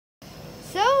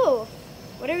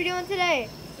are we doing today?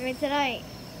 I mean tonight.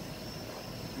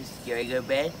 Just ready to go to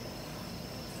bed?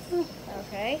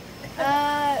 Okay.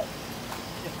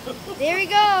 There he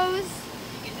goes.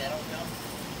 You get that on film?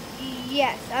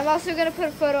 Yes, I'm also gonna put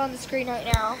a photo on the screen right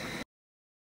now.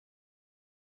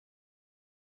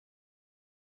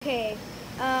 Okay.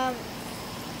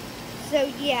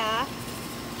 So yeah,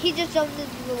 he just jumped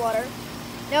into the water.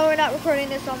 No, we're not recording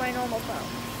this on my normal phone.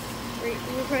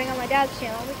 We're recording on my dad's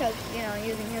channel because, you know, I'm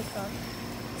using his phone.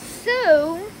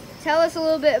 So, tell us a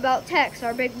little bit about Tex,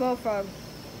 our big bullfrog.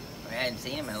 I hadn't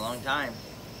seen him in a long time.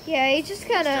 Yeah, he just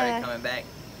kind of started coming back.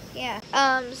 Yeah.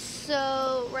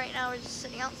 So right now we're just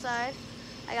sitting outside.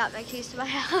 I got my keys to my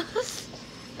house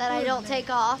that I don't take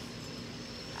off.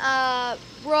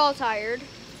 We're all tired,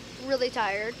 really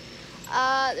tired.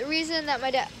 The reason that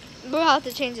my dad, we'll have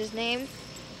to change his name.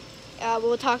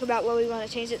 We'll talk about what we want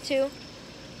to change it to.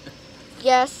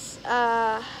 Yes,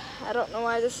 I don't know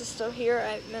why this is still here.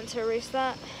 I meant to erase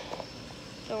that.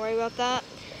 Don't worry about that.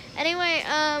 Anyway,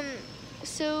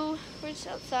 so we're just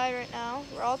outside right now.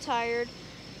 We're all tired.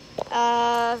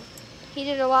 He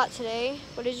did a lot today.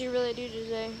 What did you really do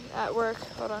today at work?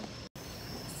 Hold on.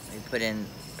 We put in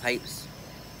pipes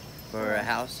for a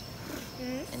house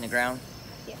in the ground.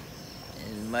 Yeah.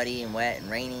 It's muddy and wet and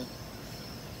rainy.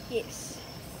 Yes.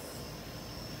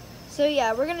 So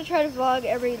yeah, we're gonna try to vlog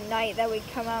every night that we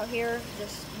come out here.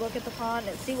 Just look at the pond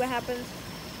and see what happens.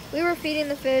 We were feeding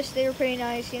the fish. They were pretty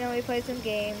nice. You know, we played some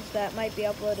games that might be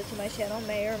uploaded to my channel.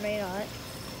 May or may not.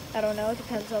 I don't know. It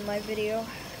depends on my video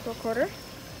recorder.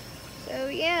 So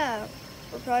yeah,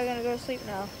 we're probably gonna go to sleep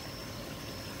now.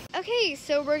 Okay,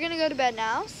 so we're gonna go to bed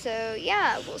now. So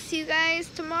yeah, we'll see you guys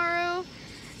tomorrow.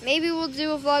 Maybe we'll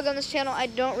do a vlog on this channel. I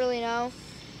don't really know.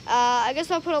 I guess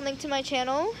I'll put a link to my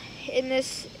channel in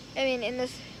this.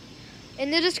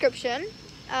 In the description.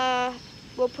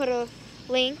 We'll put a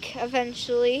link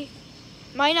eventually.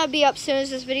 Might not be up soon as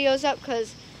this video is up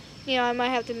because, you know, I might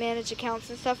have to manage accounts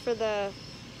and stuff for the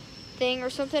thing or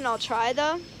something. I'll try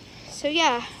though. So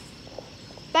yeah.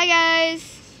 Bye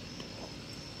guys.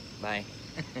 Bye.